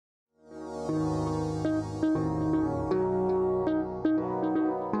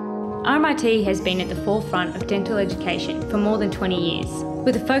RMIT has been at the forefront of dental education for more than 20 years.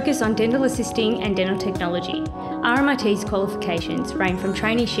 With a focus on dental assisting and dental technology, RMIT's qualifications range from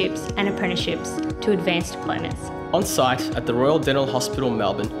traineeships and apprenticeships to advanced diplomas. On site at the Royal Dental Hospital,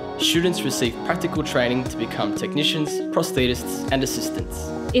 Melbourne, students receive practical training to become technicians, prosthetists and assistants.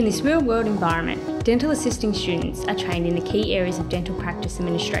 In this real-world environment, dental assisting students are trained in the key areas of dental practice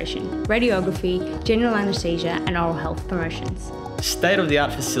administration, radiography, general anaesthesia and oral health promotions.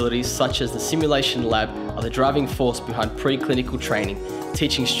 State-of-the-art facilities such as the simulation lab are the driving force behind pre-clinical training,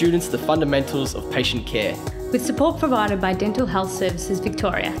 teaching students the fundamentals of patient care. With support provided by Dental Health Services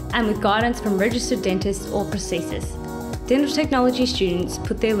Victoria and with guidance from registered dentists or prosthetists, dental technology students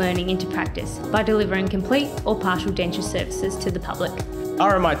put their learning into practice by delivering complete or partial denture services to the public.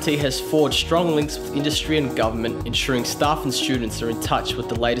 RMIT has forged strong links with industry and government, ensuring staff and students are in touch with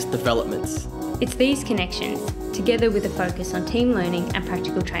the latest developments. It's these connections, together with a focus on team learning and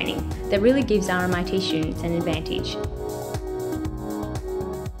practical training, that really gives RMIT students an advantage.